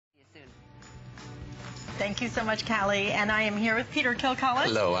Thank you so much, Callie. And I am here with Peter Kilcullen.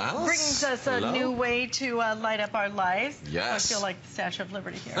 Hello, Alice. Brings us a new way to light up our lives. Yes. I feel like the Statue of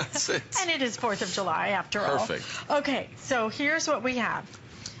Liberty here. That's it. And it is 4th of July, after all. Perfect. Okay, so here's what we have.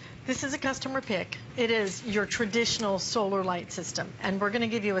 This is a customer pick. It is your traditional solar light system. And we're going to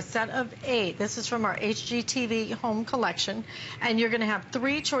give you a set of 8. This is from our HGTV home collection. And you're going to have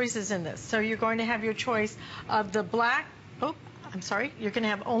 3 choices in this. So you're going to have your choice of the black. Oh, I'm sorry. You're going to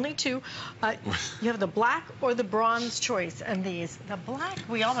have only 2. You have the black or the bronze choice. And these, the black,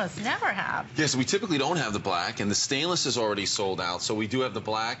 we almost never have. Yes, we typically don't have the black, and the stainless is already sold out. So we do have the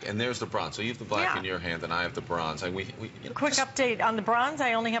black, and there's the bronze. So you have the black in your hand, and I have the bronze. And Quick update on the bronze.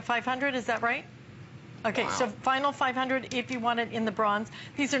 I only have 500. Is that right? Okay, wow. So final 500 if you want it in the bronze.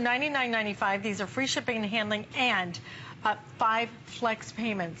 These are $99.95. These are free shipping and handling, and 5 flex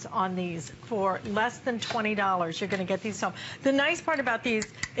payments on these for less than $20. You're going to get these home. The nice part about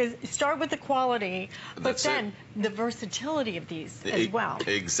these is start with the quality, but then the versatility of these as well.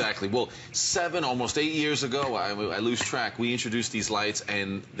 Exactly. Well, almost 8 years ago, I lose track, we introduced these lights,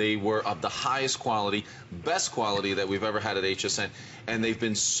 and they were of the highest quality, best quality that we've ever had at HSN, and they've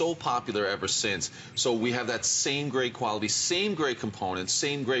been so popular ever since. So we have that same great quality, same great components,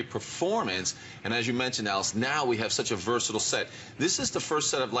 same great performance, and as you mentioned, Alice, now we have such a versatile set. This is the first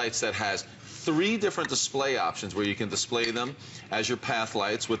set of lights that has 3 different display options where you can display them as your path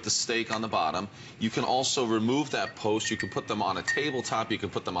lights with the stake on the bottom. You can also remove that post. You can put them on a tabletop. You can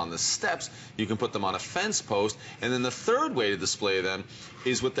put them on the steps. You can put them on a fence post. And then the third way to display them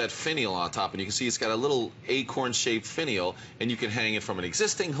is with that finial on top. And you can see it's got a little acorn-shaped finial, and you can hang it from an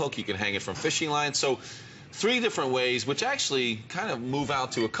existing hook. You can hang it from fishing lines. So 3 different ways, which actually kind of move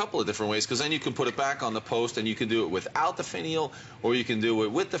out to a couple of different ways, because then you can put it back on the post, and you can do it without the finial, or you can do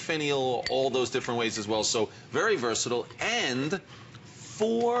it with the finial, all those different ways as well. So very versatile, and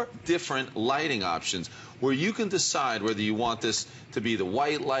 4 different lighting options where you can decide whether you want this to be the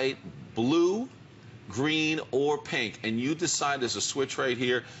white light, blue, green, or pink, and you decide. There's a switch right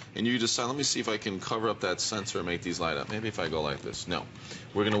here, and you decide. Let me see if I can cover up that sensor and make these light up. Maybe if I go like this. No,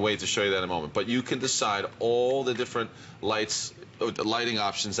 we're going to wait to show you that in a moment. But you can decide all the different lighting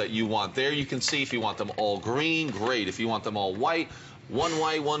options that you want. There you can see if you want them all green, great. If you want them all white,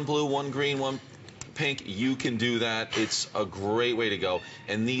 1 blue, 1 green, 1 pink, you can do that. It's a great way to go,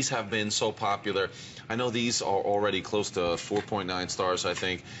 and these have been so popular. I know these are already close to 4.9 stars, I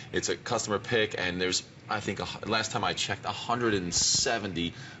think. It's a customer pick, and there's, I think, last time I checked,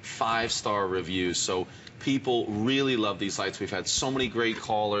 170 5-star reviews. So people really love these lights. We've had so many great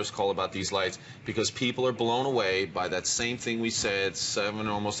callers call about these lights because people are blown away by that same thing we said 7,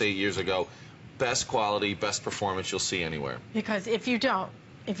 almost 8 years ago. Best quality, best performance you'll see anywhere. Because if you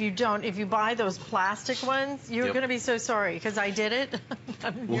buy those plastic ones, you're going to be so sorry, because I did it.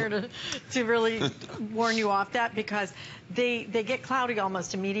 I'm here to really warn you off that, because they get cloudy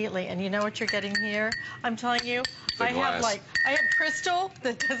almost immediately, and you know what you're getting here? I'm telling you, I have crystal.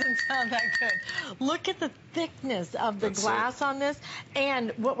 That doesn't sound that good. Look at the thickness of the glass on this,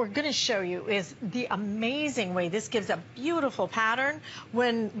 and what we're going to show you is the amazing way this gives a beautiful pattern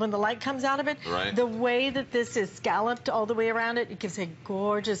when the light comes out of it. Right. The way that this is scalloped all the way around it, it gives a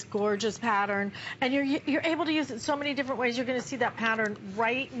gorgeous, gorgeous pattern, and you're able to use it so many different ways. You're going to see that pattern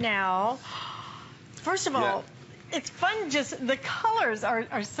right now. First of all, it's fun. Just the colors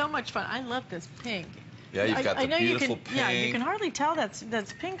are so much fun. I love this pink. Yeah, you've got the beautiful pink. Yeah, you can hardly tell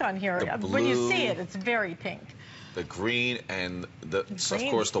that's pink on here. When you see it, it's very pink. The green and of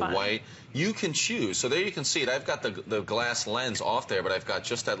course the white. You can choose. So there you can see it. I've got the glass lens off there, but I've got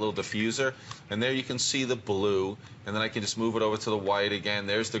just that little diffuser, and there you can see the blue, and then I can just move it over to the white again.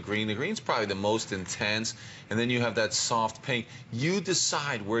 There's the green. The green's probably the most intense, and then you have that soft pink. You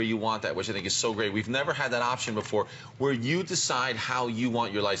decide where you want that, which I think is so great. We've never had that option before, where you decide how you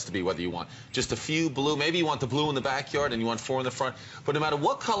want your lights to be, whether you want just a few blue, maybe you want the blue in the backyard and you want 4 in the front, but no matter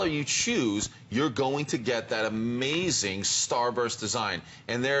what color you choose, you're going to get that amazing starburst design.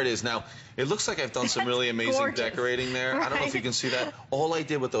 And there it is. Now, it looks like I've done some really amazing decorating there. Right. I don't know if you can see that. All I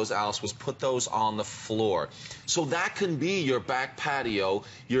did with those, Alice, was put those on the floor. So that can be your back patio,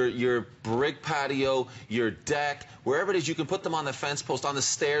 your brick patio, your deck, wherever it is. You can put them on the fence post, on the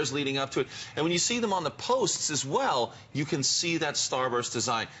stairs leading up to it. And when you see them on the posts as well, you can see that starburst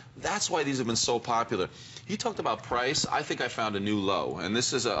design. That's why these have been so popular. You talked about price. I think I found a new low, and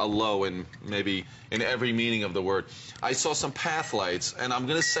this is a low in maybe in every meaning of the word. I saw some path lights, and I'm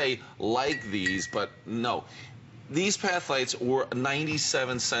going to say like these, but no. These path lights were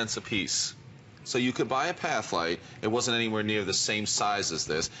 97 cents a piece. So you could buy a path light. It wasn't anywhere near the same size as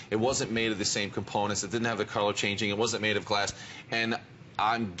this. It wasn't made of the same components. It didn't have the color changing. It wasn't made of glass. And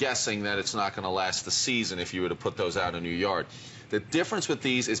I'm guessing that it's not going to last the season if you were to put those out in your yard. The difference with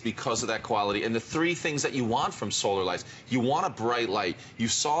these is because of that quality and the three things that you want from solar lights. You want a bright light. You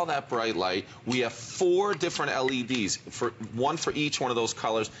saw that bright light. We have 4 different LEDs, one for each one of those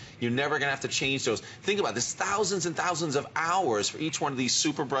colors. You're never going to have to change those. Think about this, thousands and thousands of hours for each one of these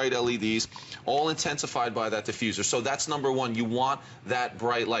super bright LEDs, all intensified by that diffuser. So that's number 1. You want that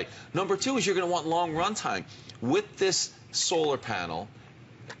bright light. Number 2 is you're going to want long run time. With this solar panel,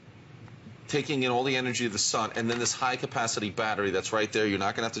 taking in all the energy of the sun, and then this high-capacity battery that's right there. You're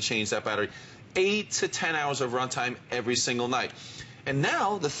not going to have to change that battery. 8 to 10 hours of runtime every single night. And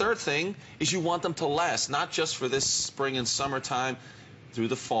now, the third thing is you want them to last, not just for this spring and summertime, through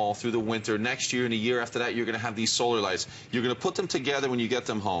the fall, through the winter. Next year and a year after that, you're going to have these solar lights. You're going to put them together when you get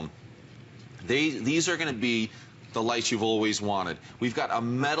them home. These are going to be the lights you've always wanted. We've got a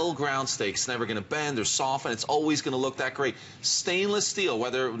metal ground stake. It's never going to bend or soften. It's always going to look that great. Stainless steel,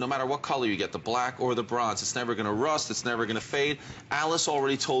 no matter what color you get, the black or the bronze, it's never going to rust. It's never going to fade. Alice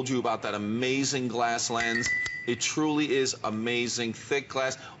already told you about that amazing glass lens. It truly is amazing, thick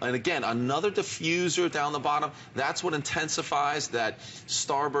glass. And again, another diffuser down the bottom. That's what intensifies that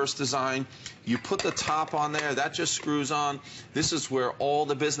starburst design. You put the top on there, that just screws on. This is where all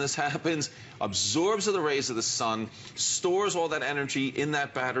the business happens. Absorbs the rays of the sun, stores all that energy in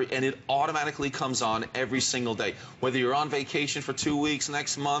that battery, and it automatically comes on every single day. Whether you're on vacation for 2 weeks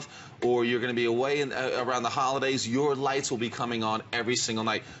next month or you're going to be away around the holidays, your lights will be coming on every single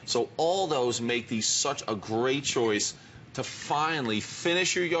night. So all those make these such a great choice to finally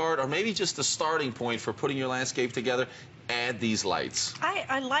finish your yard, or maybe just the starting point for putting your landscape together. Add these lights.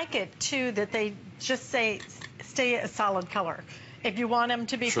 I like it too that they just say stay a solid color. If you want them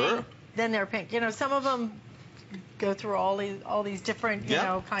to be pink, then they're pink. You know, some of them go through all these different, you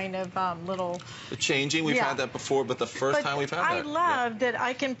know, kind of little... The changing, we've had that before, but the first time we've had that. I love that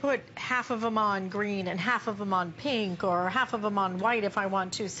I can put half of them on green and half of them on pink or half of them on white if I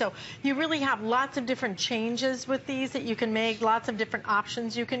want to. So you really have lots of different changes with these that you can make, lots of different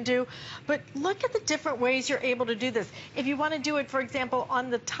options you can do. But look at the different ways you're able to do this. If you want to do it, for example,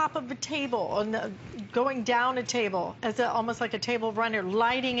 on the top of a table, going down a table as almost like a table runner,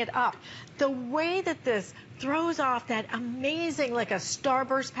 lighting it up. The way that this throws off that amazing, like a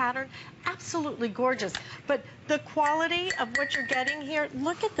starburst pattern, absolutely gorgeous. But the quality of what you're getting here,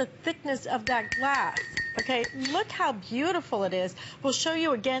 look at the thickness of that glass. Okay, look how beautiful it is. We'll show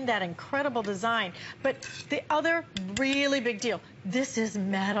you again that incredible design. But the other really big deal, this is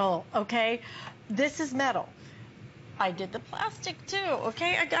metal, okay? This is metal. I did the plastic too,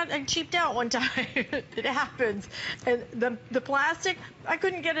 okay? I cheaped out one time. It happens. And the plastic, I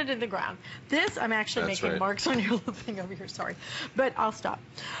couldn't get it in the ground. This, I'm actually making marks on your little thing over here, sorry. But I'll stop.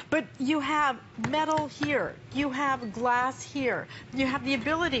 But you have metal here. You have glass here. You have the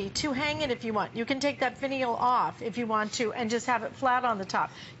ability to hang it if you want. You can take that finial off if you want to and just have it flat on the top.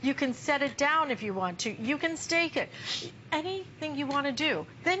 You can set it down if you want to. You can stake it. Anything you want to do.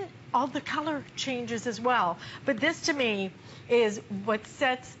 Then all the color changes as well. But this to me is what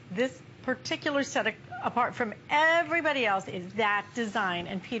sets this particular set apart from everybody else, is that design.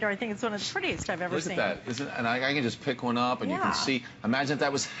 And Peter, I think it's one of the prettiest I've ever seen. Look at that. And I can just pick one up and you can see, imagine if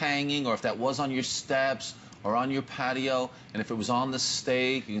that was hanging or if that was on your steps or on your patio, and if it was on the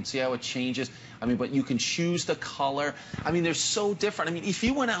stake, you can see how it changes. I mean, but you can choose the color. I mean, they're so different. I mean, if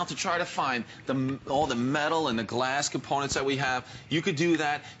you went out to try to find all the metal and the glass components that we have, you could do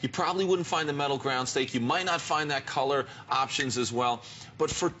that. You probably wouldn't find the metal ground stake. You might not find that color options as well.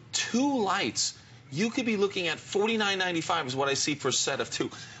 But for 2 lights, you could be looking at $49.95 is what I see for a set of 2.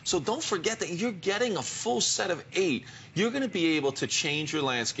 So don't forget that you're getting a full set of 8. You're going to be able to change your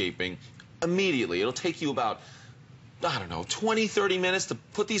landscaping immediately. It'll take you about, I don't know, 20, 30 minutes to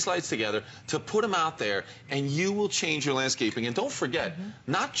put these lights together, to put them out there, and you will change your landscaping. And don't forget,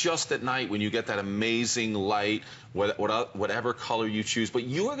 not just at night when you get that amazing light, whatever color you choose, but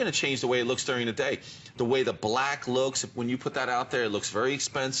you are going to change the way it looks during the day. The way the black looks, when you put that out there, it looks very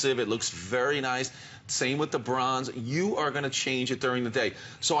expensive, it looks very nice. Same with the bronze. You are going to change it during the day.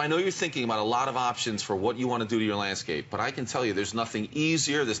 So I know you're thinking about a lot of options for what you want to do to your landscape, but I can tell you there's nothing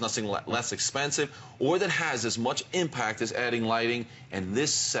easier, there's nothing less expensive, or that has as much impact as adding lighting, and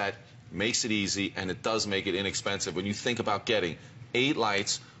this set makes it easy, and it does make it inexpensive when you think about getting 8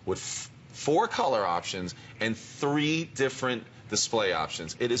 lights with 4 color options and 3 different display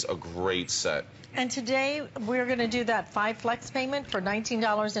options. It is a great set. And today we're going to do that 5 flex payment for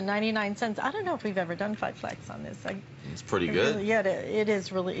 $19.99. I don't know if we've ever done 5 flex on this. It's pretty good. Really, yeah, it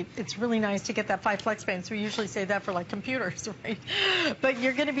is really. It's really nice to get that 5 flex payments. We usually say that for like computers, right? But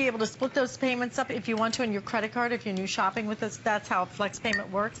you're going to be able to split those payments up if you want to in your credit card. If you're new shopping with us, that's how flex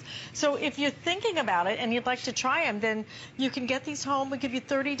payment works. So if you're thinking about it and you'd like to try them, then you can get these home. We give you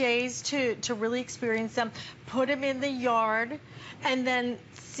 30 days to really experience them. Put them in the yard, and then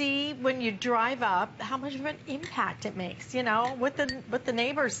see when you drive up how much of an impact it makes. You know what the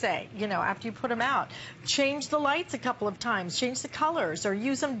neighbors say. You know, after you put them out, change the lights a couple of times, change the colors, or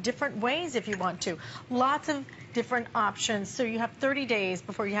use them different ways if you want to. Lots of different options. So you have 30 days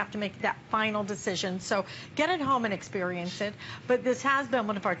before you have to make that final decision. So get it home and experience it. But this has been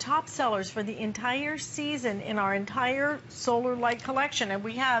one of our top sellers for the entire season in our entire solar light collection, and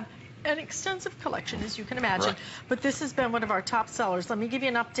we have an extensive collection, as you can imagine. Right. But this has been one of our top sellers. Let me give you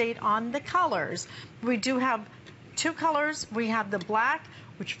an update on the colors. We do have 2 colors. We have the black,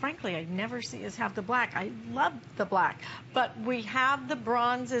 which frankly I never see us have the black. I love the black. But we have the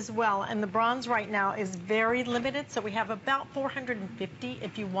bronze as well, and the bronze right now is very limited, so we have about 450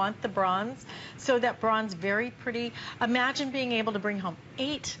 if you want the bronze. So that bronze, very pretty. Imagine being able to bring home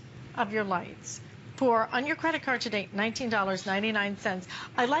 8 of your lights for, on your credit card today, $19.99.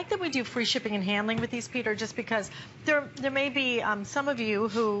 I like that we do free shipping and handling with these, Peter, just because there may be some of you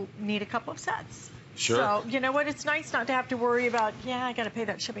who need a couple of sets. Sure. So, you know what? It's nice not to have to worry about, yeah, I got to pay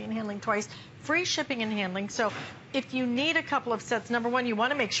that shipping and handling twice. Free shipping and handling. So if you need a couple of sets, number one, you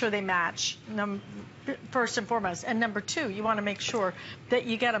want to make sure they match, first and foremost. And number two, you want to make sure that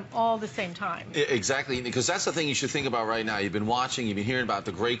you get them all the same time. Exactly, because that's the thing you should think about right now. You've been watching, you've been hearing about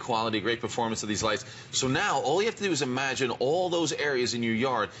the great quality, great performance of these lights. So now all you have to do is imagine all those areas in your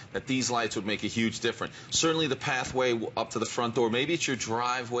yard that these lights would make a huge difference. Certainly the pathway up to the front door. Maybe it's your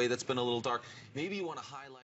driveway that's been a little dark. Maybe you want to highlight